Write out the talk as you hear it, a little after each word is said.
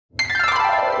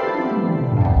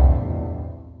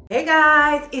Hey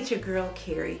guys, it's your girl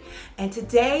Carrie, and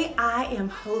today I am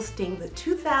hosting the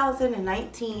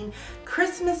 2019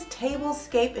 Christmas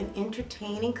Tablescape and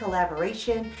Entertaining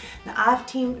collaboration. Now I've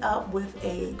teamed up with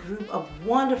a group of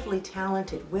wonderfully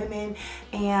talented women,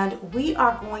 and we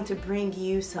are going to bring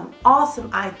you some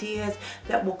awesome ideas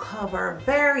that will cover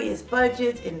various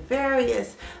budgets and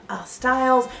various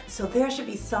styles, so there should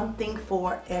be something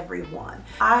for everyone.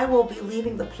 I will be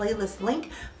leaving the playlist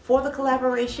link for the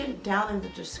collaboration down in the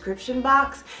description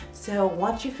box. So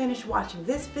once you finish watching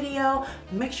this video,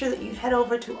 make sure that you head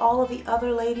over to all of the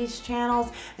other ladies'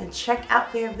 channels and check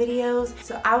out their videos.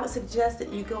 So I would suggest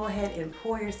that you go ahead and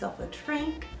pour yourself a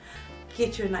drink,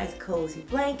 get you a nice cozy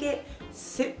blanket,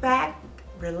 sit back,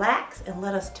 relax, and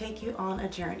let us take you on a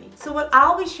journey. So what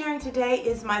I'll be sharing today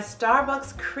is my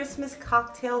Starbucks Christmas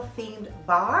cocktail themed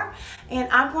bar, and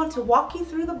I'm going to walk you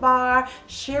through the bar,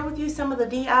 share with you some of the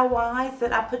DIYs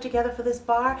that I put together for this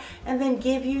bar, and then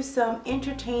give you some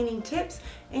entertaining tips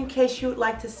in case you would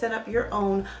like to set up your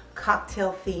own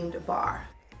cocktail themed bar.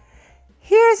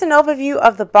 Here's an overview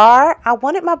of the bar. I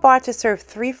wanted my bar to serve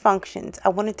three functions. I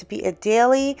wanted it to be a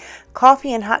daily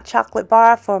coffee and hot chocolate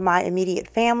bar for my immediate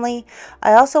family.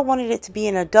 I also wanted it to be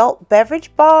an adult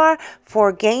beverage bar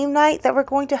for game night that we're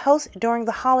going to host during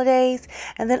the holidays.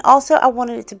 And then also I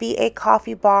wanted it to be a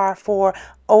coffee bar for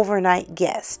overnight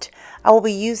guests. I will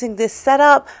be using this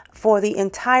setup for the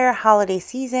entire holiday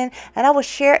season, and I will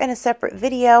share in a separate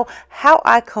video how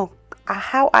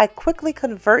I quickly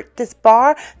convert this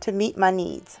bar to meet my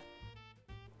needs.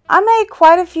 I made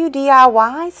quite a few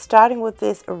DIYs, starting with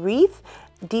this wreath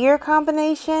deer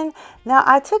combination. Now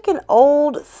I took an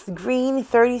old green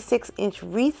 36-inch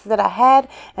wreath that I had,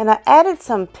 and I added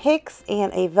some picks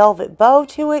and a velvet bow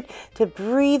to it to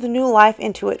breathe new life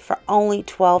into it for only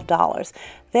 $12.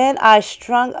 Then I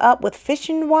strung up with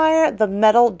fishing wire the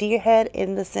metal deer head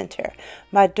in the center.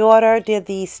 My daughter did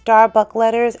the Starbucks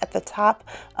letters at the top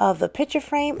of the picture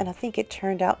frame, and I think it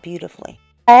turned out beautifully.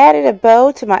 I added a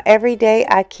bow to my everyday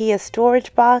IKEA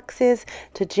storage boxes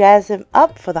to jazz them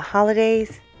up for the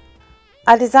holidays.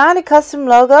 I designed a custom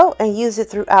logo and used it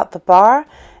throughout the bar.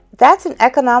 That's an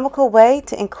economical way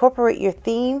to incorporate your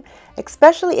theme,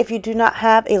 especially if you do not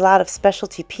have a lot of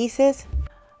specialty pieces.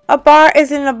 A bar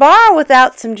isn't a bar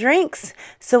without some drinks,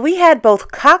 so we had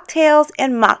both cocktails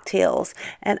and mocktails,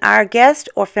 and our guests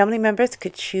or family members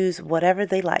could choose whatever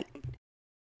they liked.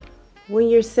 When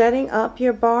you're setting up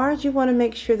your bars, you want to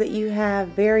make sure that you have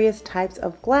various types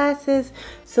of glasses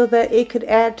so that it could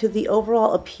add to the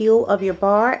overall appeal of your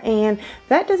bar, and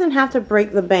that doesn't have to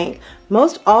break the bank.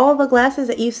 Most all of the glasses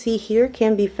that you see here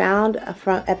can be found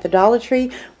at the Dollar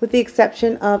Tree, with the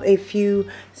exception of a few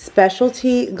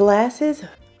specialty glasses.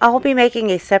 I'll be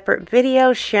making a separate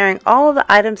video sharing all of the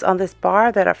items on this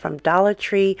bar that are from Dollar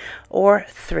Tree or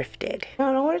thrifted.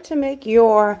 Now, in order to make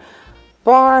your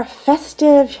bar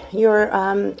festive, your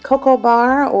cocoa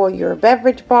bar or your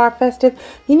beverage bar festive,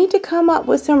 you need to come up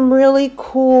with some really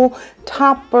cool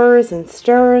toppers and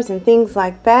stirrers and things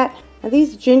like that. Now,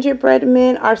 these gingerbread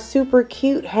men are super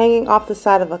cute, hanging off the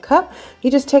side of a cup. You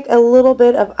just take a little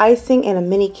bit of icing and a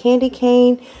mini candy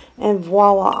cane, and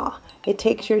voila! It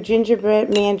takes your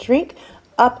gingerbread man drink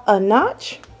up a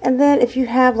notch. And then if you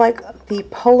have like the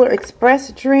Polar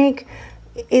Express drink,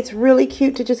 it's really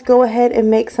cute to just go ahead and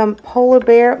make some polar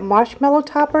bear marshmallow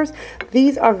toppers.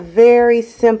 These are very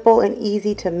simple and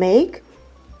easy to make.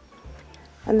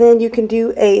 And then you can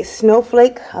do a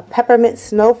peppermint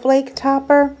snowflake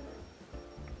topper.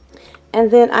 And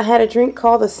then I had a drink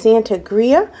called the Santa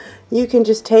Gria. You can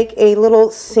just take a little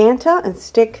Santa and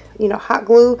stick, hot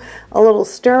glue a little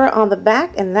stirrer on the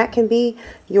back, and that can be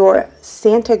your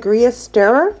Santa Gria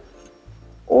stirrer.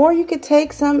 Or you could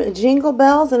take some Jingle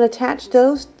Bells and attach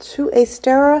those to a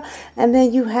stirrer, and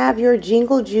then you have your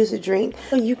Jingle Juice drink.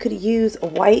 So you could use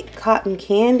white cotton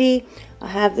candy. I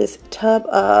have this tub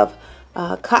of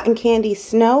cotton candy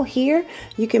snow here.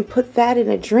 You can put that in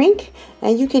a drink,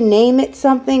 and you can name it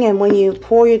something, and when you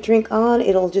pour your drink on,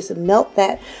 it'll just melt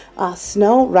that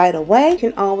snow right away. You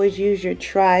can always use your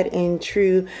tried and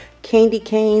true candy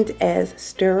canes as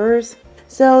stirrers.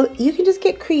 So you can just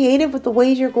get creative with the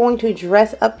ways you're going to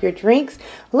dress up your drinks.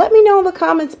 Let me know in the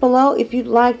comments below if you'd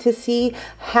like to see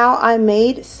how I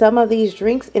made some of these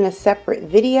drinks in a separate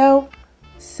video.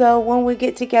 So when we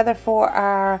get together for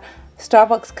our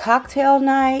Starbucks cocktail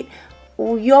night,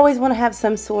 you always want to have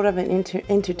some sort of an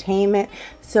entertainment.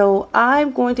 So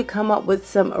I'm going to come up with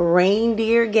some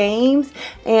reindeer games,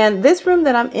 and this room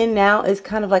that I'm in now is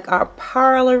kind of like our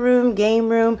parlor room, game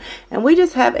room, and we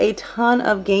just have a ton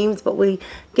of games, but we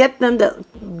get them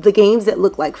the games that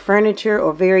look like furniture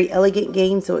or very elegant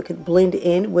games so it could blend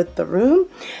in with the room.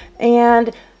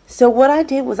 And So what I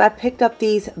did was I picked up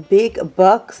these Big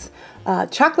Bucks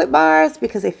chocolate bars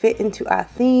because they fit into our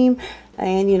theme.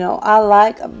 And you know, I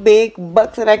like big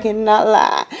bucks and I cannot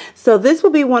lie. So this will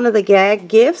be one of the gag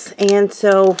gifts. And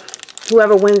so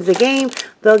whoever wins the game,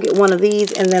 they'll get one of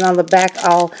these. And then on the back,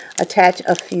 I'll attach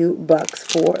a few bucks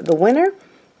for the winner.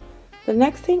 The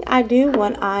next thing I do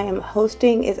when I am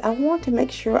hosting is I want to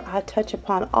make sure I touch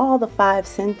upon all the 5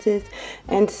 senses,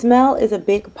 and smell is a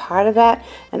big part of that.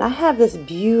 And I have this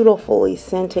beautifully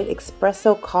scented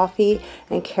espresso coffee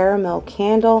and caramel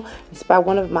candle. It's by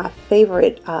one of my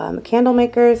favorite candle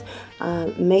makers,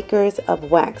 makers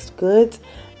of waxed goods.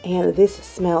 And this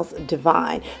smells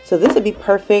divine. So this would be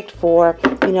perfect for,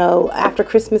 you know, after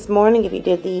Christmas morning if you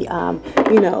did the,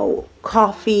 you know,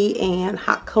 coffee and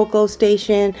hot cocoa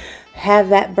station. Have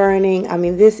that burning. I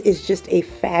mean, this is just a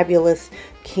fabulous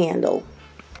candle.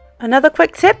 Another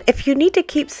quick tip, if you need to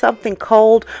keep something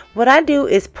cold, what I do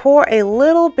is pour a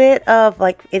little bit of,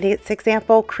 like in this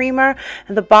example, creamer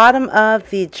at the bottom of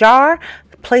the jar.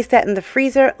 Place that in the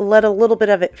freezer, let a little bit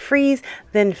of it freeze,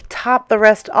 then top the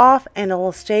rest off, and it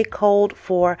will stay cold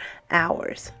for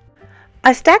hours.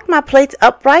 I stacked my plates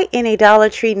upright in a Dollar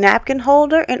Tree napkin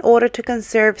holder in order to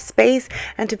conserve space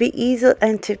and to be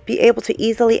able to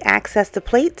easily access the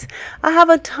plates. I have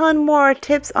a ton more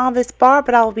tips on this bar,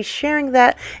 but I will be sharing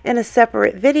that in a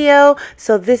separate video,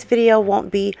 so this video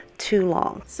won't be too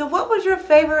long. So what was your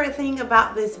favorite thing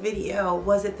about this video?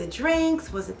 Was it the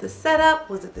drinks? Was it the setup?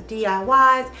 Was it the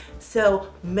DIYs? So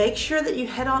make sure that you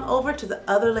head on over to the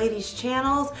other ladies'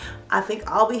 channels. I think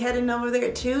I'll be heading over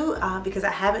there too because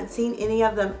I haven't seen any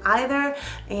of them either.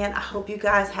 And I hope you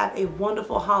guys have a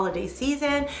wonderful holiday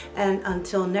season. And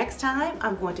until next time,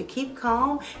 I'm going to keep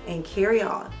calm and carry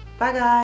on. Bye guys.